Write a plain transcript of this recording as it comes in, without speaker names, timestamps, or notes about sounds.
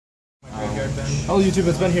Hello YouTube,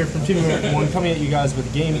 it's Ben here from Team America 1 coming at you guys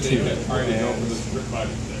with Game 2.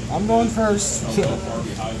 I'm going first.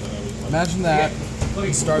 Imagine that.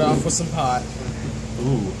 We start off with some pot.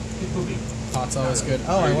 Ooh. Pot's always good.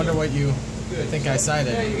 Oh, I wonder what you think I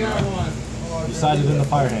sided. You sided in the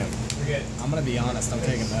fire hand. I'm going to be honest, I'm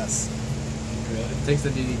taking this. Takes the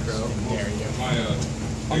DD Crow. There you go.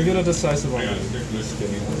 I'm gonna decisive on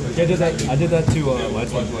this. I did that to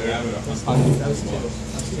Lights One player.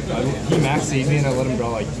 He maxed easy and I let him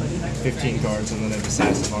draw like 15 cards and then a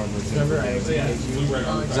decisive armor. Is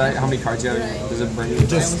that how many cards you have? Does it bring you?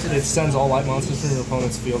 It sends all light monsters from your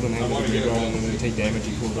opponent's field and hands it to your guard, and when they take damage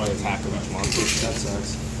equal to the attack of each monster. That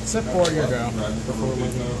sucks. Except for your go.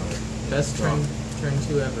 Best turn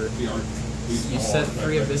 2 ever. You set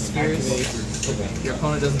 3 Abyss Spheres. Your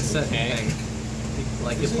opponent doesn't set anything.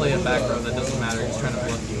 Like, you play a back row that doesn't matter, he's trying to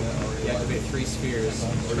bluff you. You activate 3 spheres,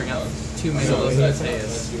 bring out 2 Megalos and a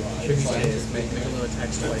Teus. Tricky Teus, make Megalo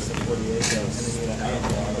attacks twice at 48, and then you attack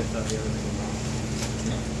with the other thing.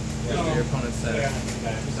 Your opponent said,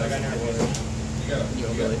 you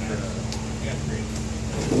overlay for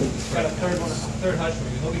got a third hush for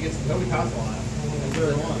me. Nobody counts one.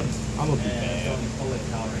 I'm gonna be bad.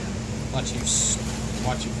 Watch you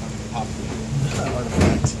fucking pop the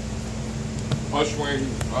artifact. Hushwing,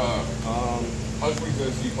 Hushwing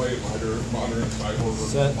says he played modern cyborg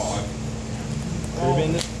Set. pod.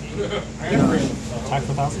 Attack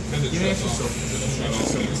for 1,000? You may actually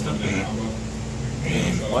Sylvan stuff.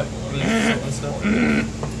 What? Sylvan stuff.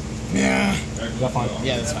 Yeah. Is that fine?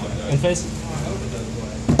 Yeah, that's fine. In face?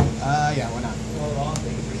 Yeah, why not?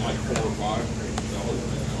 Like 4 or 5.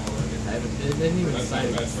 It didn't even decide. I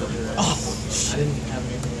didn't have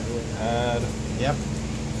anything that would Add. Yep.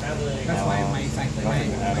 That's why my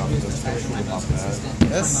booster special my most consistent.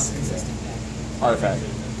 Yes. Artifact.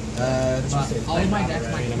 All of my decks,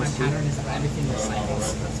 my pattern is that everything is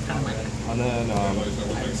cycles. That's kind of my deck. And then,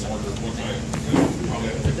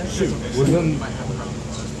 shoot, within...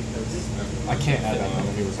 I can't add that on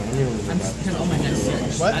the heroes. I'm gonna reveal I'm that. just because all my decks are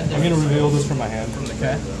What? I'm gonna reveal this from my hand.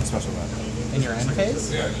 Okay. Special that. In your end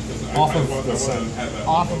phase? Off of the sun.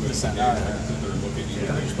 Off of the set. Alright.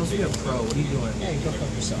 You're supposed to be a pro. What are you doing? Hey, go fuck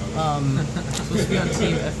yourself. Supposed to be on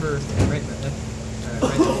team F or right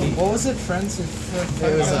What was it, friends? It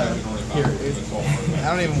was here. I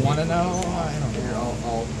don't even want to know. I don't know. Here,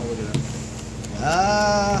 I'll look it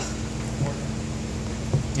up.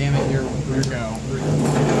 Damn it, your go.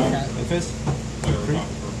 In face? Free?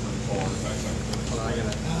 Hold on, I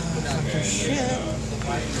gotta. Shit.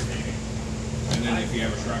 And then if you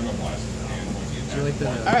have a shrapnel blast in your hand, once you Do you like the?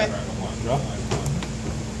 Alright. Draw?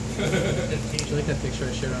 Do you like that picture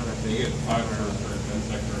I showed on our you video? get 5 for 10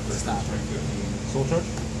 second or 30 Stop. strength 15 Soul charge?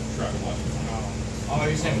 shrapnel blast. Oh,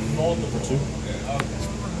 you're saying multiple? For 2? Okay.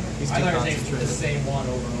 He's I too thought you were saying concentrated. the same one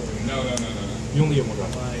over and over again. No. You only get 1 draw.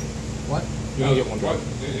 What? You only get 1 draw.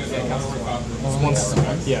 It's one.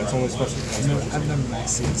 Yeah, it's only special. I've never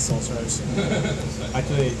maxed the soul charge.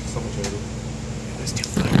 Activate so much over. There's 2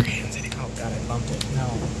 fire hands in it. Oh god, I bumped it. No.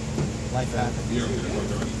 Life happened.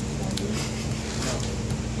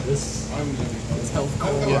 This. It's health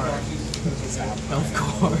core. Yeah. Health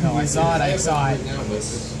core. No, I saw it.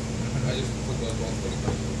 This.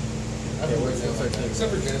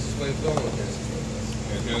 Except for Genesis Wave, don't know what Genesis Wave is.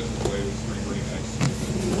 Yeah, Genesis Wave is pretty nice.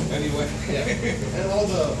 Anyway, and all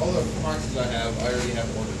the boxes I have, I already have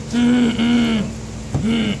ordered.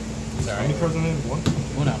 How many cards in there? 1?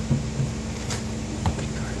 One up.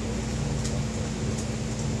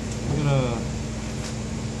 I'm gonna.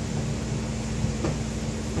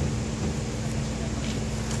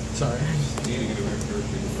 Sorry.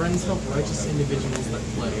 Friends help righteous individuals that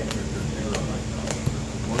play.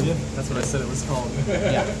 Well, yeah. That's what I said it was called.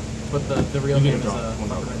 Yeah. But the real You name get is a draw.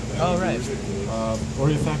 Oh, right.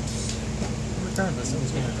 Ori effects. Regardless, I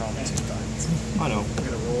was going to draw my 2 cards. I know. I'm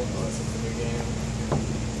gonna roll this is the new game.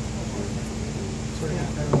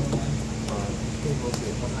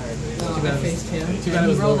 No, I faced him. Too bad it and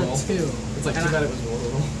was he rolled low roll. a 2. It's like And too bad it was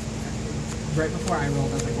roll. Right before I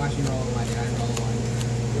rolled, I was like, watch you roll a 1, and I rolled a 1.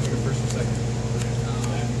 What's your first or second?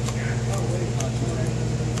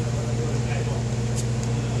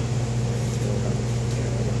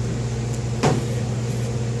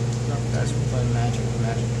 Guys, we're playing magic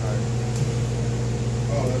card.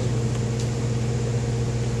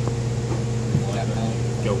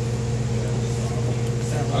 Go.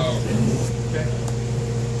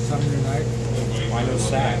 Summoner Knight. Why no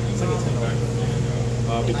sack?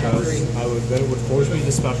 Because then it would force me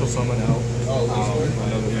to special summon out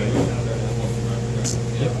another thing.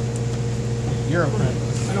 Yep. You're a print.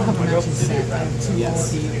 I don't have a matching set. I have 2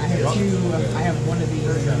 Yes. I have 2. I have one of these.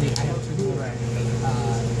 And I have 2 more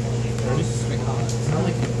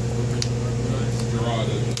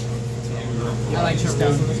playing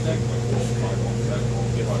Sylvans in this deck?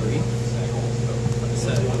 You have 3.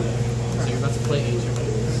 So you're about to play ancient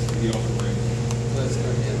tools. Let's go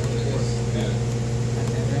ahead.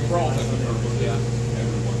 Yeah.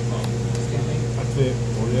 Activate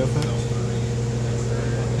audio effects.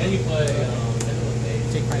 Then you play,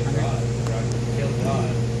 Take 500. Kill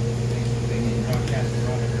God.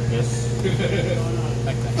 Yes.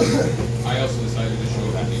 Like that. I also decided to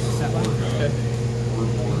show that Set one.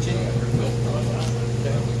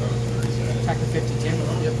 Attack the 50 Tim.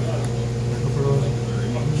 Yep.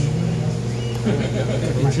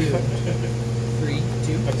 3,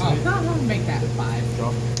 2. Oh, no, make that 5.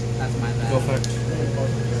 Draw. That's my bad. Go effect.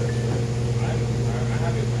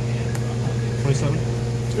 27.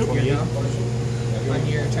 28. On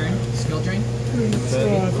your turn, skill drain.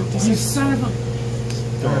 Set. You son of a.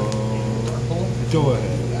 Go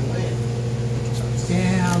ahead.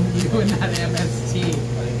 Damn, you and that MST.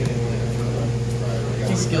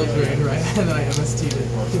 He skill drain right, and then I MST'd it.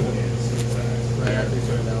 Right after you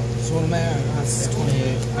turned out. So what am I at? That's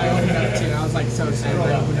 28. I opened up too. I was like so excited when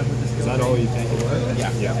I opened up with the skill Is that drain. all you take?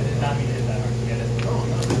 Yeah. Yeah.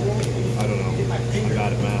 I don't know. I'm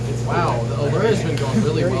bad at math. Wow, the Allure has been going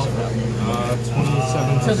really well for you.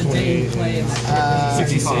 27 So the day you 28. play in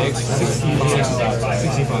 65.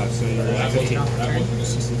 65. So you're at 15.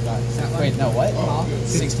 Wait, no, what?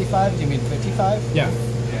 65? Do you mean 55? Yeah.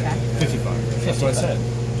 attack. 55. That's what I said.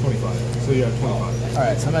 25. So you're at 25.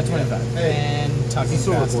 Alright, so I'm at 25. And talking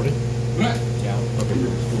Still fast. recording? Yeah. Okay.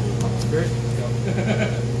 Spirit?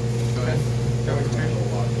 Go ahead. Go with your turn.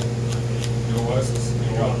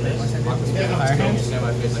 Fire hand. Stand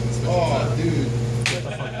by face, I can switch Oh, dude.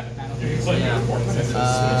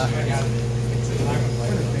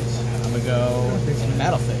 I'm gonna go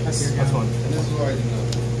battle phase. That's fine. And this is what I did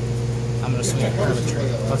not. I'm gonna swing a curvature.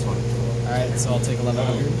 That's fine. Alright, so I'll take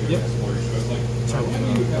 1100. Yep.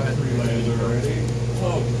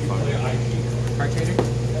 Card trader.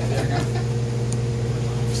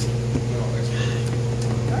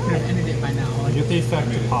 Could have ended it by now. You get the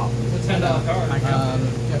effect to pop. $10 card.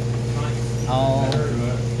 I'll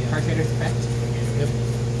Card trader's effect.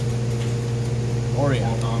 Oreo.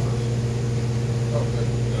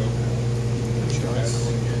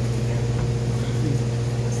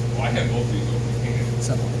 Well, I have both these open.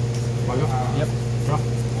 Simple. Go. Yep. Draw.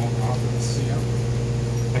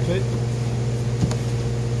 Activate.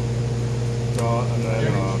 Draw and then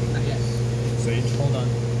Not yet. Sage. Hold on.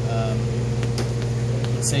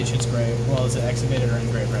 Sage hits grave. Well, is it activated or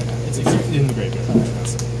engraved right now? It's It's engraved. in the graveyard.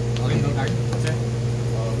 I'll go back.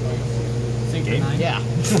 Think Game? Yeah.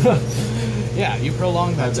 Yeah, you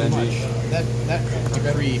prolong that too much. That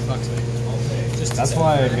decree fucks me. Just That's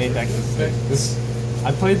why I made that this.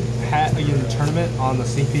 I played Hat in the tournament on the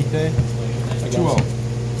sneak peek day. 2-0.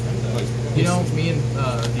 You know, me and the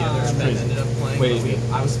other Ben ended up playing. Wait.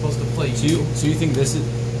 I was supposed to play So you. you think this is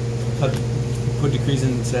put decrees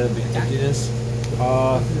instead of emptiness?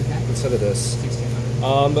 Instead of this.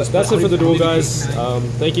 But that's it for the duel, guys.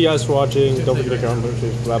 Thank you guys for watching. Don't forget to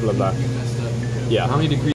comment, blah blah blah. You messed up. Yeah. How many degrees?